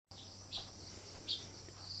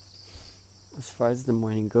As far as the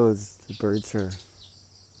morning goes, the birds are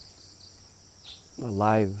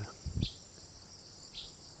alive,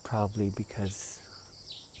 probably because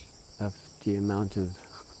of the amount of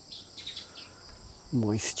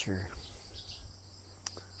moisture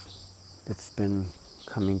that's been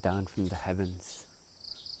coming down from the heavens.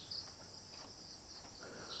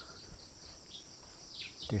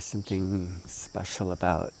 There's something special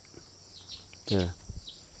about the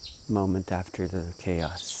moment after the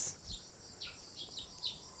chaos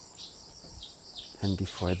and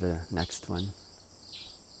before the next one.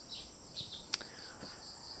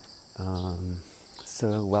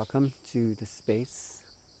 So welcome to the space,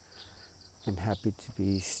 and happy to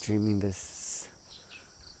be streaming this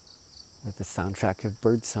with the soundtrack of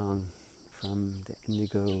birdsong from the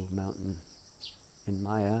Indigo Mountain in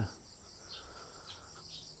Maya,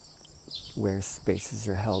 where spaces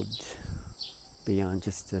are held beyond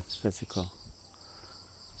just the physical.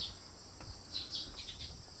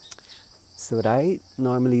 So what I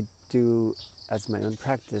normally do as my own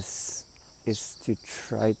practice is to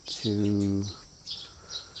try to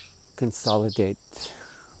consolidate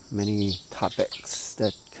many topics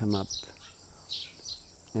that come up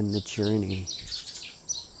in the journey.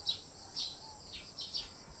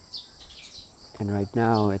 And right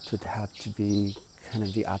now it would have to be kind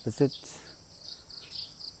of the opposite,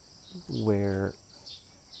 where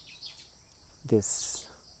this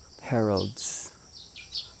heralds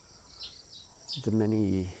the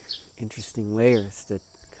many interesting layers that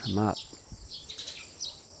come up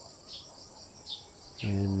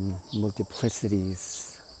and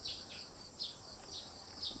multiplicities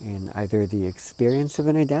in either the experience of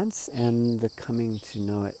inner dance and the coming to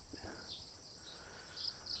know it.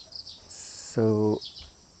 So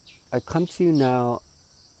I come to you now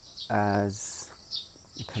as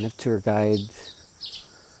a kind of tour guide,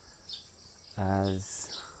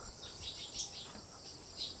 as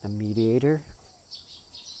a mediator,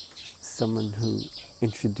 someone who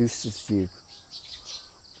introduces you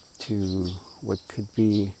to what could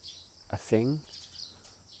be a thing,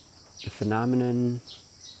 a phenomenon,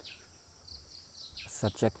 a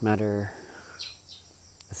subject matter,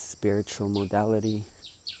 a spiritual modality,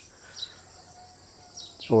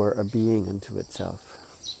 or a being unto itself.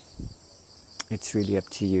 It's really up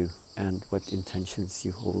to you and what intentions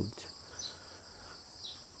you hold.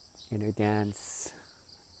 Inner dance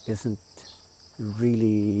isn't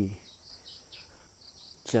really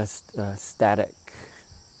just a static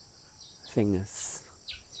thingness,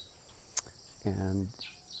 and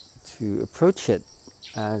to approach it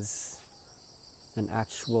as an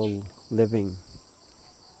actual living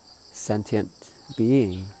sentient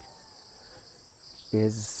being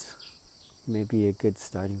is maybe a good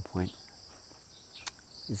starting point.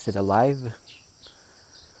 Is it alive?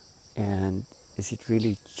 And is it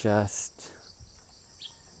really just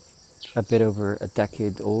a bit over a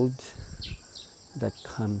decade old, that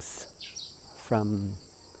comes from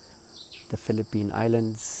the Philippine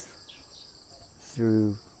Islands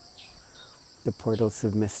through the portals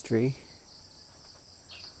of mystery?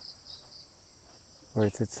 Or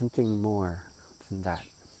is it something more than that?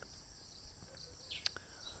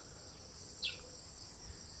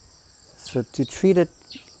 So to treat it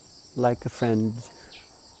like a friend,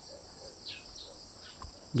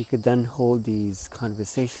 we could then hold these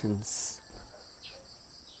conversations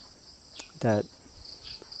that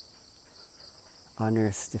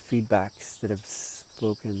honors the feedbacks that have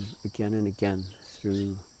spoken again and again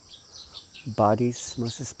through bodies,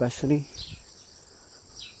 most especially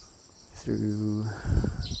through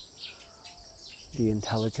the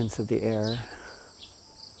intelligence of the air,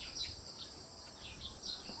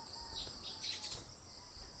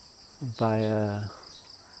 via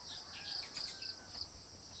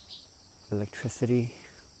electricity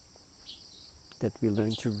that we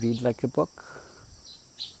learn to read like a book.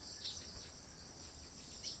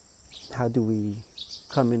 How do we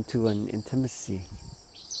come into an intimacy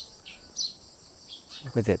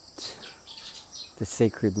with it? The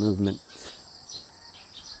sacred movement,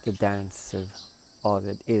 the dance of all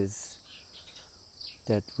that is,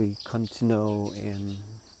 that we come to know in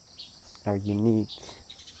our unique,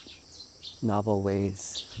 novel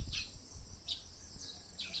ways.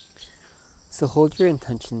 So hold your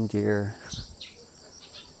intention dear,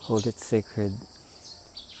 hold it sacred.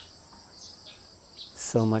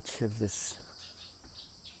 So much of this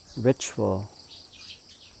ritual,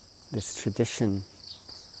 this tradition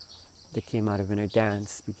that came out of inner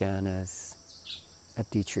dance began as a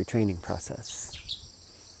teacher training process.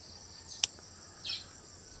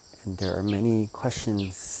 And there are many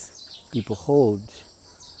questions people hold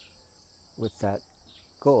with that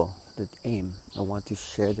goal, the aim. I want to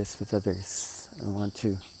share this with others. I want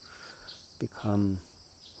to become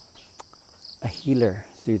a healer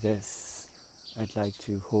through this. I'd like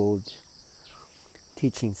to hold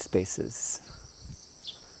teaching spaces.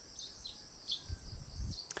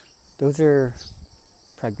 Those are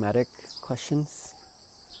pragmatic questions.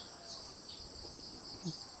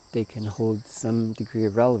 They can hold some degree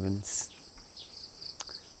of relevance,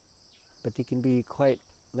 but they can be quite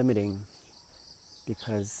limiting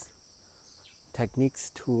because techniques,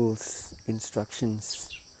 tools, instructions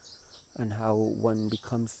on how one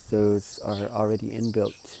becomes those are already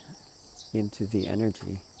inbuilt into the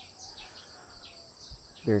energy.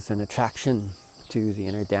 There's an attraction to the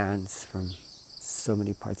inner dance from so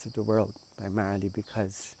many parts of the world, primarily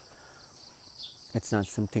because it's not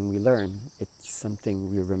something we learn, it's something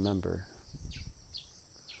we remember.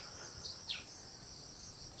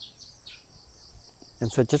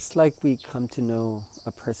 And so just like we come to know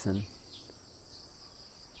a person,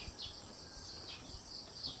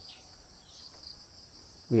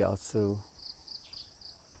 we also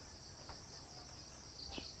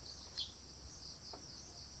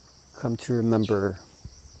come to remember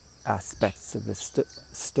aspects of the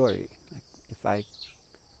story. Like if I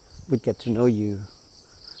would get to know you,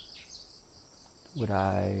 would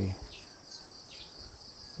I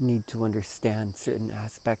need to understand certain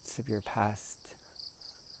aspects of your past?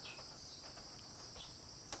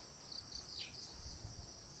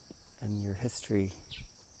 And your history,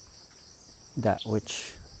 that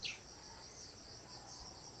which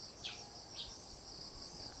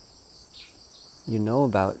you know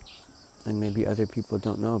about and maybe other people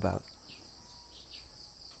don't know about?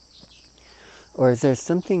 Or is there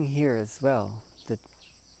something here as well that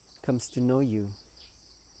comes to know you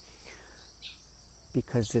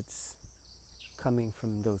because it's coming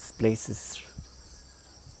from those places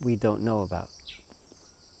we don't know about,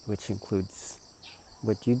 which includes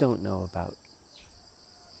what you don't know about?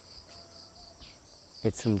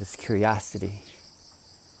 It's from this curiosity,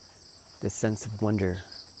 this sense of wonder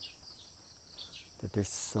that there's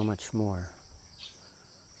so much more.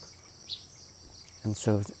 And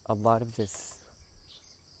so a lot of this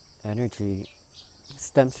energy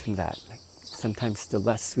stems from that. Like sometimes the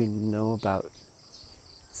less we know about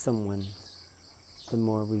someone, the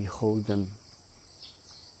more we hold them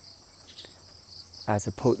as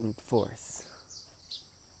a potent force.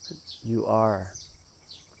 You are,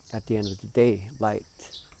 at the end of the day, light,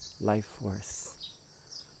 life force,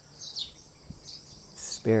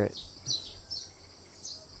 spirit.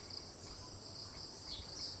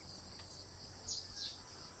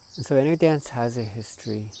 And so inner dance has a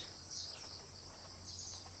history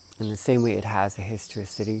in the same way it has a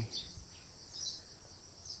historicity.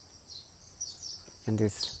 And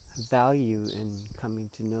there's value in coming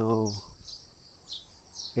to know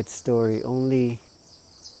its story only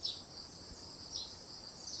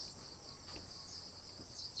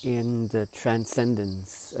in the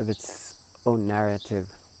transcendence of its own narrative,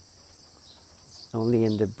 only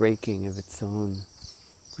in the breaking of its own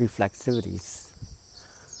reflexivities.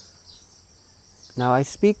 Now I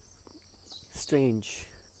speak strange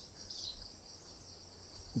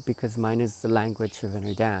because mine is the language of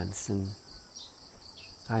inner dance, and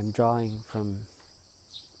I'm drawing from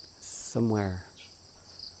somewhere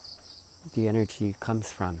the energy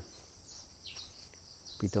comes from.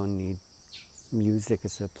 We don't need music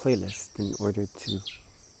as a playlist in order to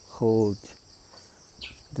hold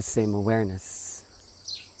the same awareness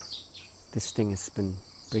this thing has been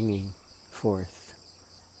bringing forth.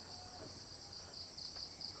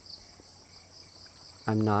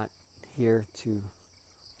 I'm not here to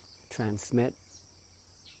transmit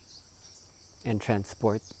and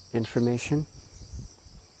transport information.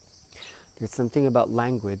 There's something about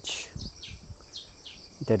language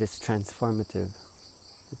that is transformative.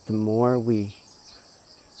 The more we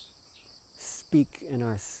speak and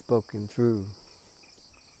are spoken through,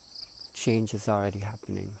 change is already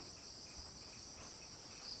happening.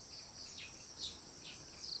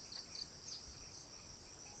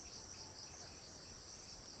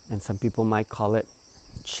 And some people might call it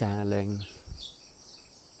channeling.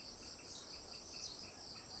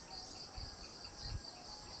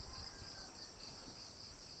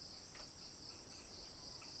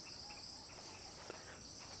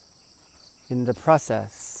 In the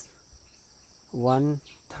process, one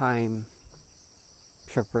time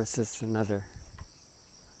traverses another,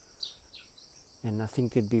 and nothing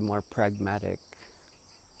could be more pragmatic.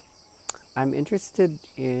 I'm interested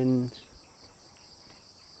in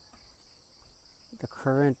the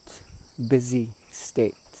current busy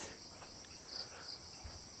state,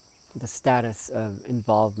 the status of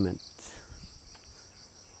involvement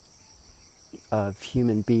of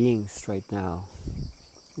human beings right now,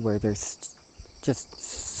 where there's just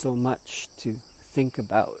so much to think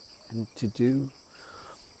about and to do,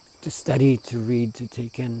 to study, to read, to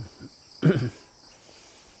take in.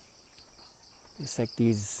 It's like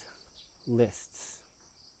these lists,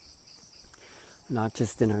 not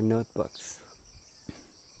just in our notebooks.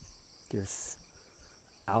 There's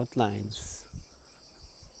outlines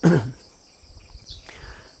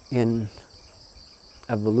in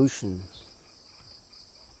evolution,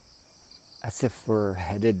 as if we're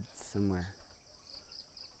headed somewhere,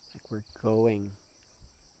 like we're going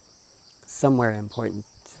somewhere important.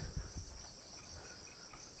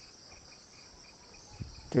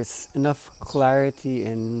 There's enough clarity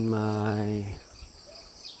in my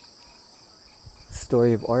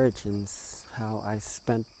story of origins, how I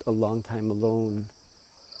spent a long time alone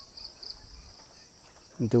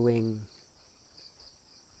doing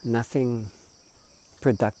nothing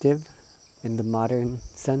productive in the modern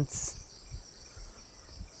sense.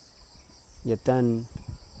 Yet then,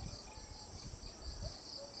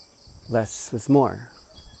 less was more.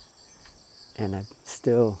 And I'm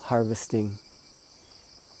still harvesting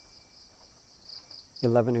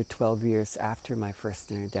 11 or 12 years after my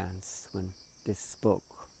first inner dance, when this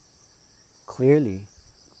spoke clearly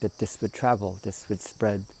that this would travel, this would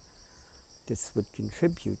spread, this would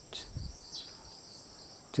contribute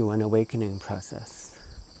to an awakening process.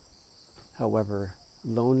 However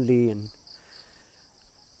lonely and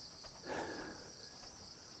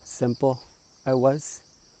simple I was,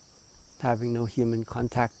 having no human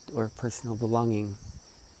contact or personal belonging,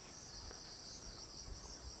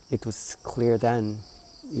 it was clear then,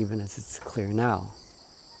 even as it's clear now.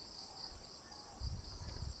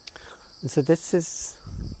 And so this is,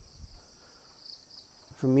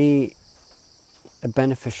 for me, a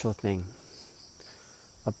beneficial thing,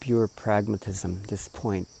 a pure pragmatism, this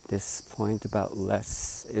point about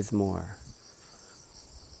less is more.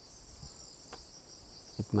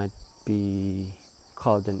 It might be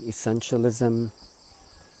called an essentialism,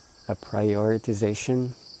 a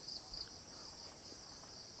prioritization,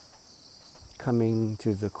 coming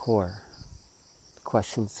to the core.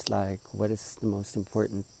 Questions like, what is the most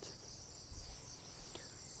important?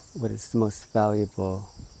 What is the most valuable?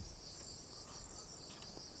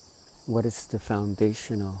 What is the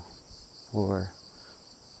foundational or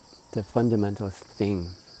the fundamental thing?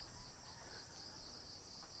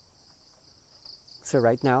 So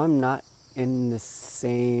right now I'm not in the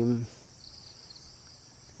same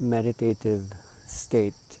meditative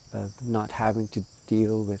state of not having to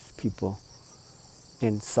deal with people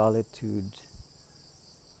in solitude,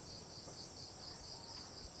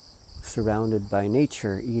 surrounded by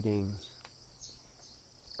nature, eating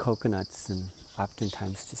coconuts and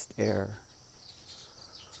oftentimes just air.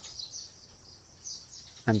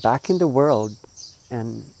 I'm back in the world,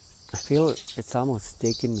 and I feel it's almost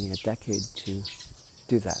taken me a decade to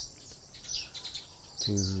do that,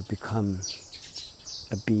 to become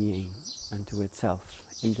a being unto itself,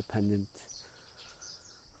 independent,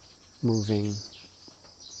 moving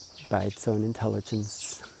by its own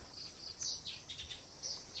intelligence.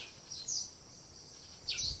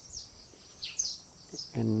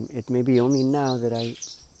 And it may be only now that I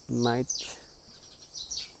might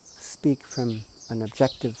speak from an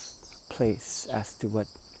objective place as to what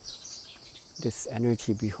this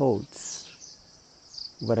energy beholds,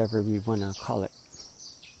 whatever we want to call it.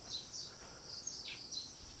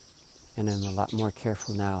 And I'm a lot more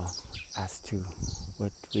careful now as to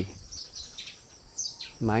what we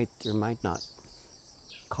might or might not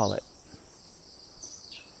call it.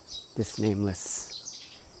 This nameless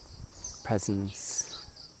presence.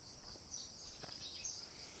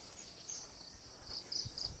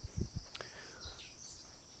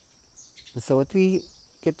 And so what we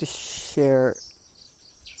get to share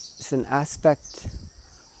is an aspect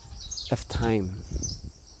of time.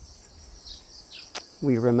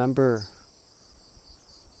 We remember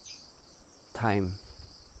time.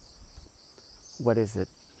 What is it?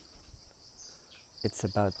 It's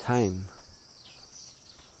about time.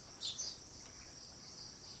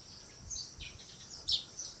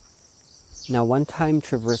 Now one time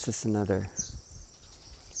traverses another,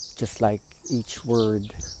 just like each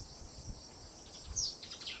word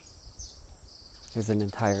is an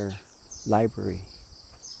entire library.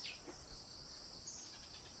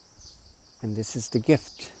 And this is the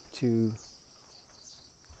gift to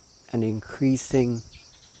an increasing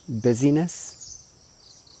busyness,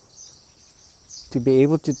 to be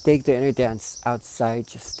able to take the inner dance outside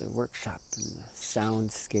just the workshop and the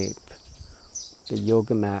soundscape, the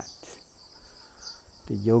yoga mat,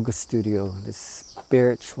 the yoga studio. The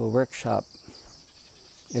spiritual workshop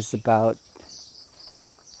is about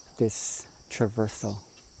this traversal.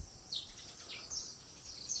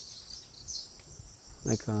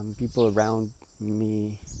 Like people around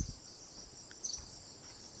me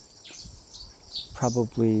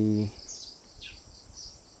probably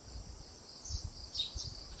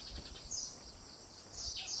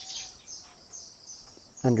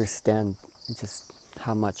understand just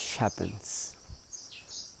how much happens,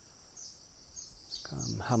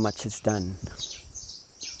 how much is done,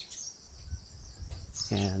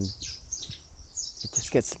 and it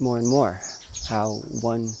just gets more and more how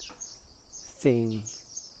one thing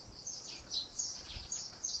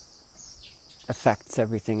affects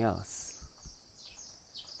everything else.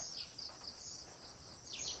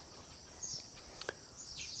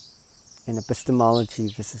 In epistemology,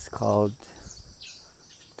 this is called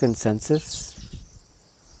consensus,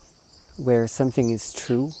 where something is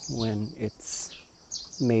true when it's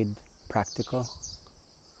made practical.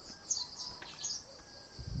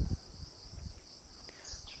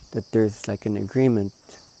 That there's like an agreement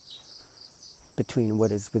between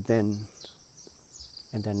what is within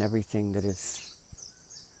and then everything that is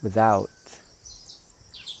without.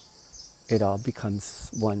 It all becomes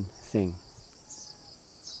one thing.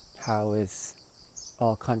 How is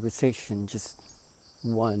all conversation just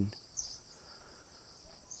one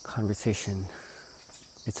conversation?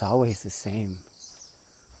 It's always the same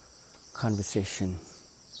conversation,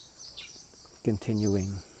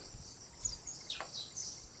 continuing.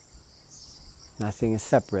 Nothing is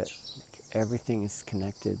separate. Everything is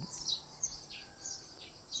connected.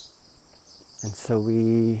 And so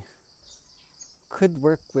we could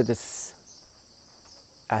work with this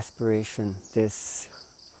aspiration, this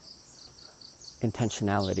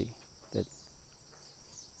intentionality, that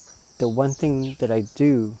the one thing that I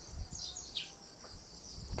do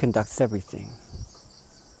conducts everything.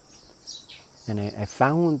 And I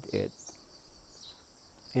found it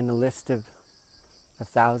in a list of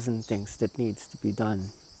 1,000 things that needs to be done.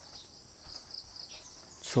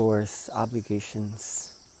 Chores,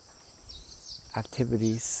 obligations,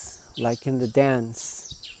 activities, like in the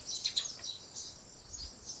dance,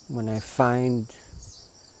 when I find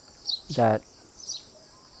that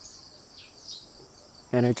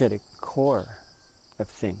energetic core of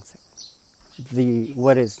things, the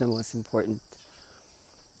what is the most important,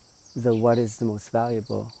 the what is the most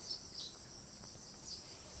valuable,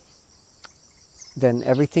 then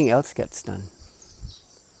everything else gets done.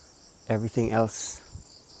 Everything else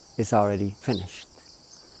is already finished.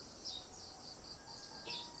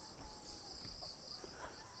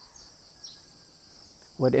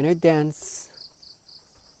 What inner dance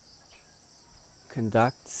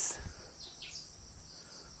conducts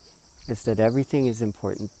is that everything is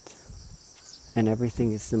important and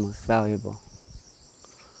everything is the most valuable.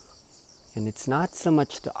 And it's not so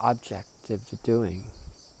much the object of the doing,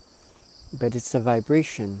 but it's a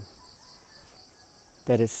vibration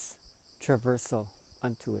that is traversal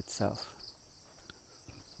unto itself.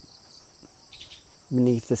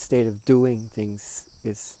 Beneath the state of doing things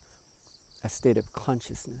is a state of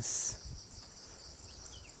consciousness,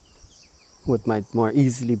 what might more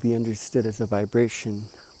easily be understood as a vibration,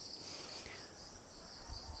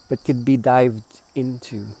 but could be dived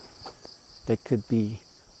into, that could be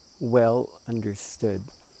well understood.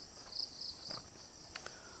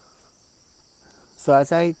 So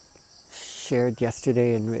as I shared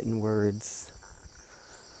yesterday in written words,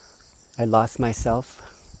 I lost myself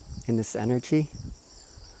in this energy.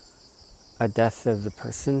 A death of the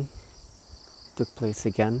person took place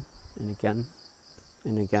again and again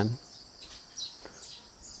and again.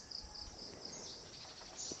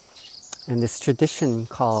 And this tradition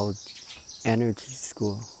called energy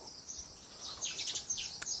school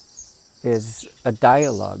is a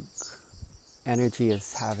dialogue energy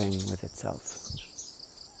is having with itself.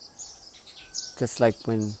 Just like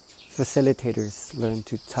when facilitators learn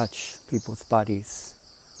to touch people's bodies,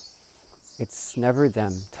 it's never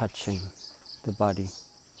them touching the body.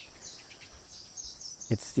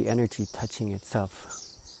 It's the energy touching itself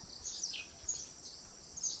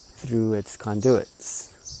through its conduits.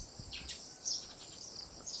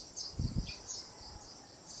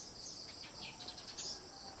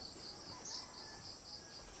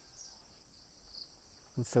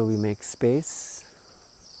 And so we make space,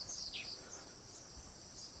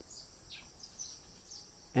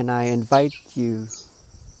 and I invite you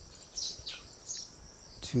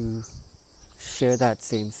to share that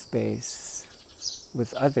same space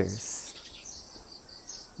with others.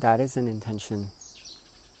 That is an intention.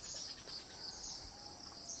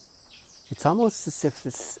 It's almost as if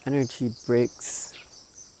this energy breaks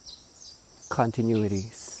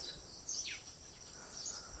continuities,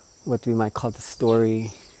 what we might call the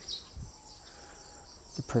story,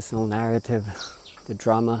 the personal narrative, the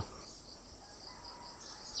drama.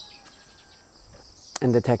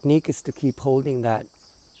 And the technique is to keep holding that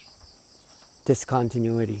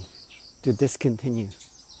discontinuity, to discontinue,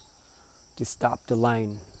 to stop the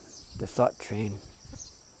line, the thought train.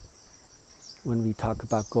 When we talk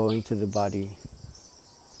about going to the body,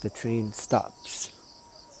 the train stops.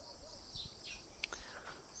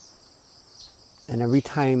 And every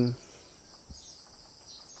time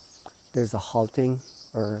there's a halting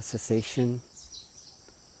or a cessation,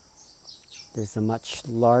 there's a much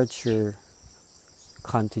larger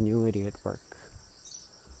continuity at work.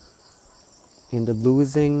 In the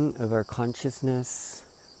losing of our consciousness,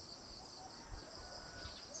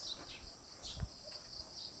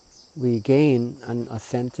 we gain an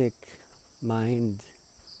authentic mind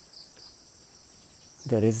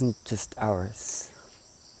that isn't just ours.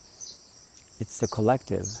 It's the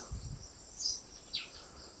collective.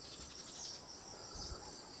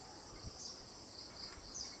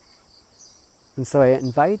 And so I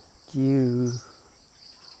invite you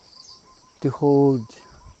to hold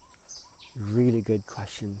really good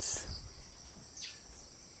questions.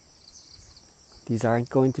 These aren't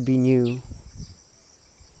going to be new.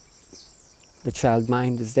 The child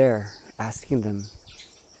mind is there, asking them.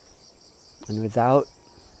 And without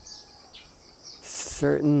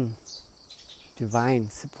certain divine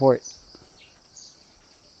support,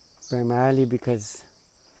 primarily because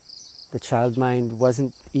the child mind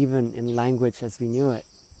wasn't even in language as we knew it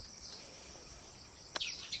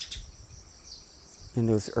in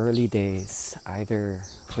those early days, either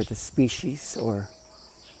for the species or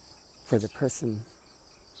for the person.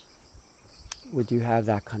 Would you have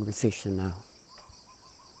that conversation now?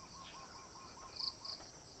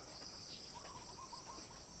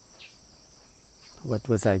 What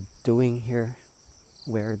was I doing here?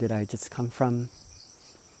 Where did I just come from?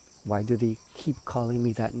 Why do they keep calling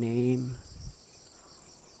me that name?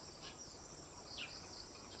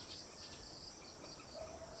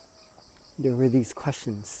 There were these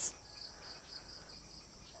questions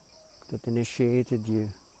that initiated you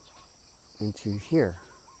into here,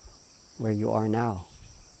 where you are now.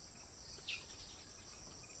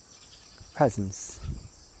 Presence,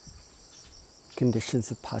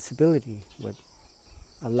 conditions of possibility, what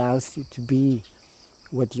allows you to be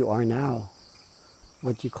what you are now,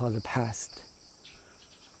 what you call the past.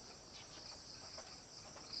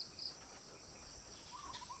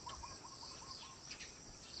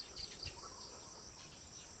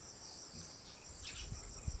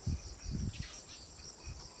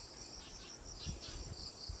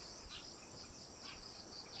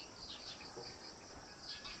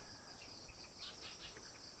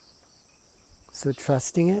 So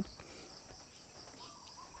trusting it,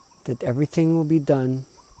 that everything will be done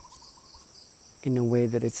in a way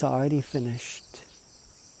that it's already finished.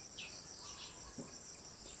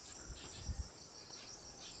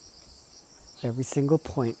 Every single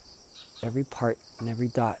point, every part and every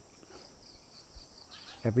dot,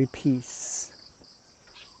 every piece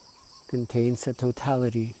contains a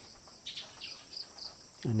totality.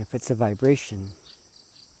 And if it's a vibration,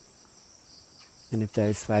 and if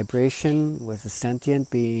this vibration was a sentient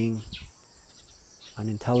being, an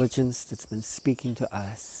intelligence that's been speaking to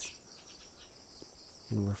us,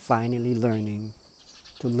 and we're finally learning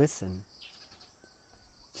to listen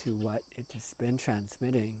to what it has been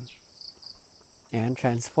transmitting and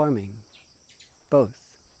transforming,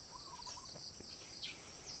 both.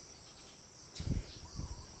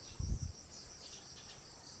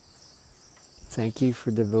 Thank you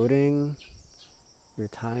for devoting your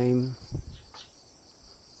time,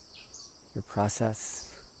 your process,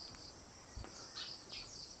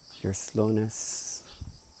 your slowness,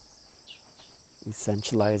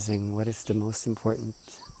 essentializing what is the most important,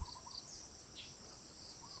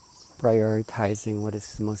 prioritizing what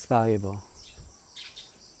is the most valuable.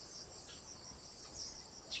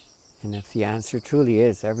 And if the answer truly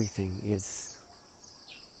is everything is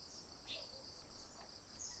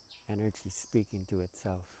energy speaking to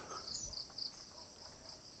itself,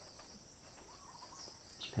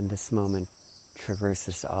 then this moment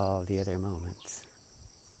traverses all the other moments.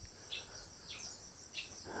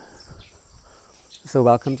 So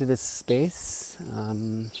welcome to this space.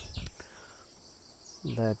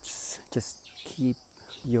 Let's just keep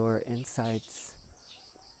your insights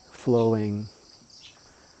flowing,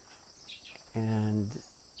 and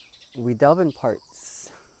we delve in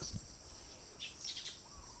parts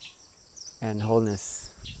and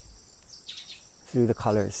wholeness through the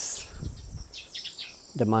colors.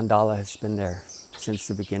 The mandala has been there since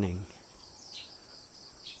the beginning.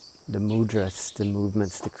 The mudras, the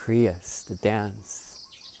movements, the kriyas, the dance,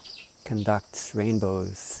 conducts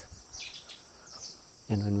rainbows.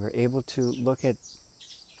 And when we're able to look at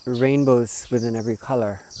rainbows within every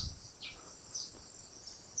color,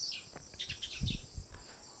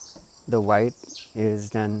 the white is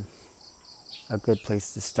then a good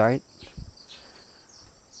place to start.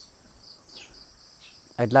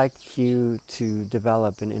 I'd like you to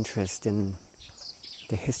develop an interest in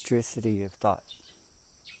the historicity of thought.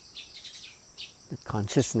 The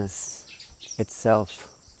consciousness itself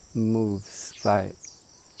moves by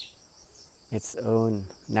its own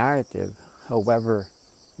narrative, however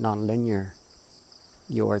nonlinear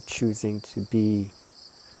you're choosing to be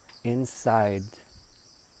inside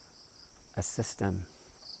a system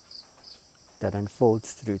that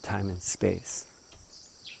unfolds through time and space.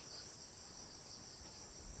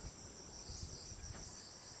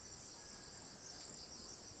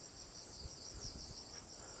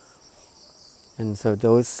 And so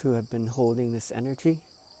those who have been holding this energy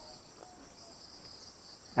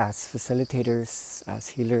as facilitators, as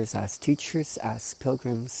healers, as teachers, as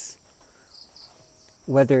pilgrims,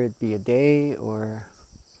 whether it be a day or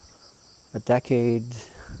a decade,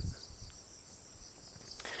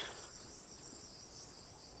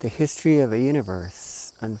 the history of a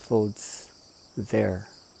universe unfolds there.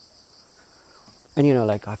 And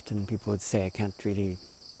like often people would say, I can't really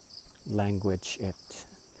language it.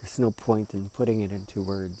 There's no point in putting it into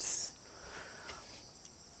words.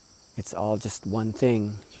 It's all just one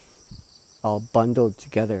thing, all bundled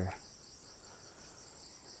together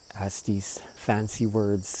as these fancy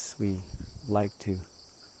words we like to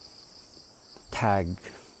tag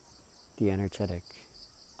the energetic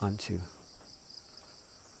onto.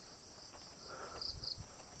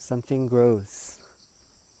 Something grows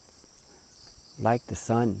like the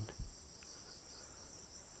sun.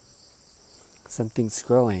 Something's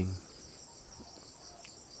growing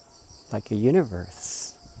like a universe.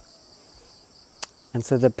 And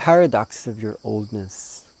so the paradox of your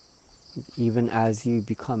oldness, even as you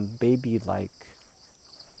become baby-like,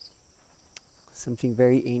 something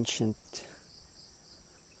very ancient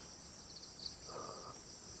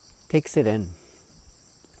takes it in,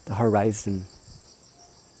 the horizon,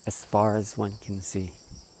 as far as one can see.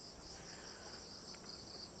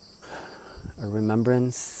 A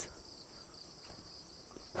remembrance,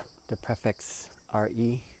 the prefix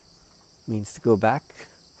re means to go back.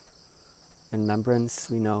 Remembrance,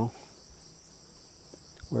 we know,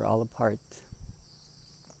 we're all apart.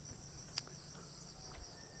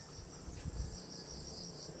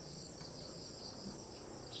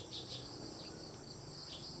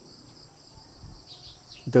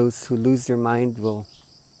 Those who lose their mind will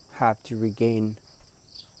have to regain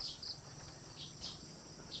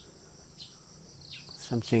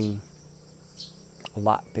something a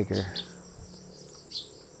lot bigger,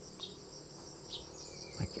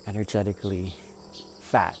 like energetically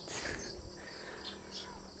fat,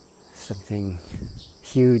 something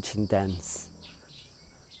huge and dense.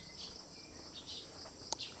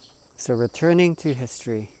 So returning to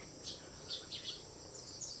history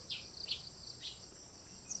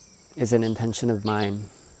is an intention of mine.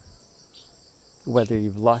 Whether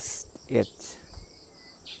you've lost it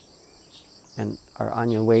and are on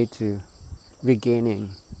your way to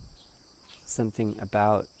regaining something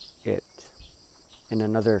about it, and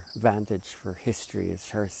another vantage for history is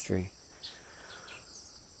herstory.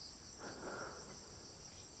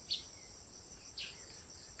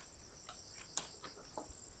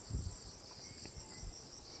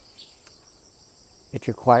 It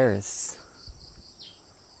requires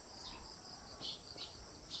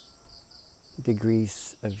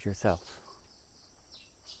degrees of yourself,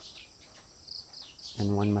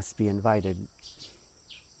 and one must be invited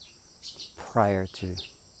prior to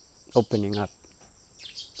opening up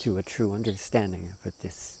to a true understanding of what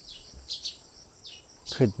this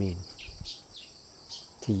could mean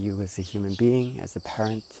to you as a human being, as a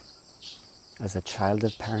parent, as a child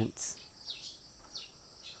of parents.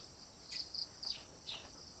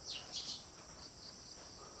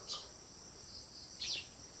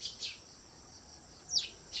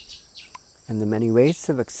 And the many ways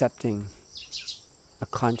of accepting a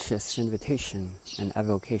conscious invitation and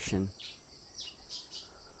evocation.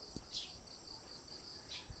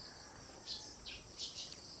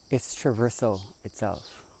 It's traversal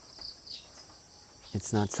itself.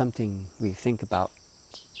 It's not something we think about.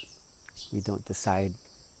 We don't decide.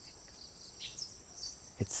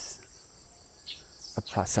 It's a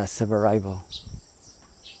process of arrival,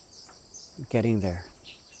 getting there.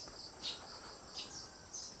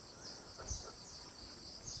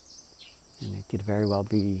 And it could very well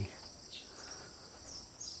be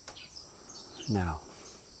now.